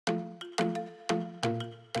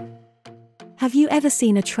Have you ever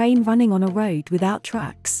seen a train running on a road without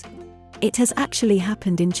tracks? It has actually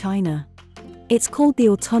happened in China. It's called the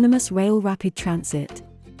Autonomous Rail Rapid Transit,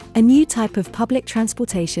 a new type of public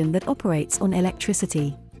transportation that operates on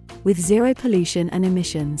electricity, with zero pollution and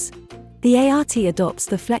emissions. The ART adopts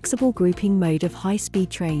the flexible grouping mode of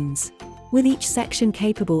high-speed trains, with each section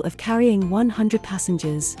capable of carrying 100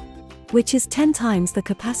 passengers, which is 10 times the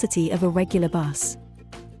capacity of a regular bus.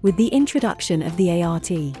 With the introduction of the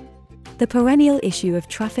ART, the perennial issue of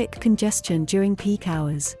traffic congestion during peak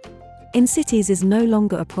hours in cities is no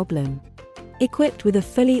longer a problem. Equipped with a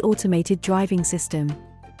fully automated driving system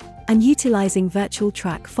and utilizing virtual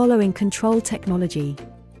track following control technology,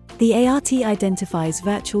 the ART identifies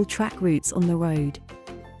virtual track routes on the road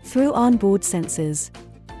through onboard sensors,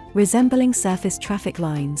 resembling surface traffic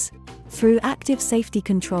lines, through active safety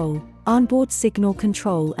control, onboard signal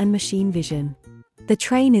control and machine vision. The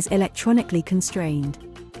train is electronically constrained,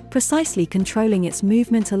 precisely controlling its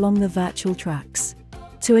movement along the virtual tracks.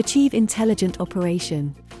 To achieve intelligent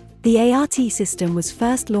operation, the ART system was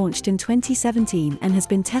first launched in 2017 and has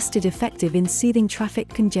been tested effective in soothing traffic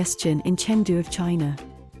congestion in Chengdu of China.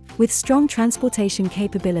 With strong transportation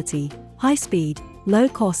capability, high speed, low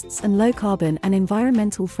costs and low carbon and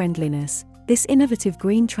environmental friendliness, this innovative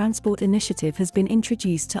green transport initiative has been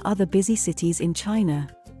introduced to other busy cities in China,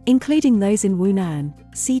 including those in Wunan,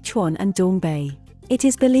 Sichuan and Dongbei. It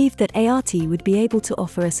is believed that ART would be able to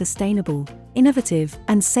offer a sustainable, innovative,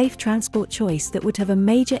 and safe transport choice that would have a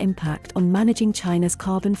major impact on managing China's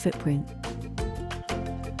carbon footprint.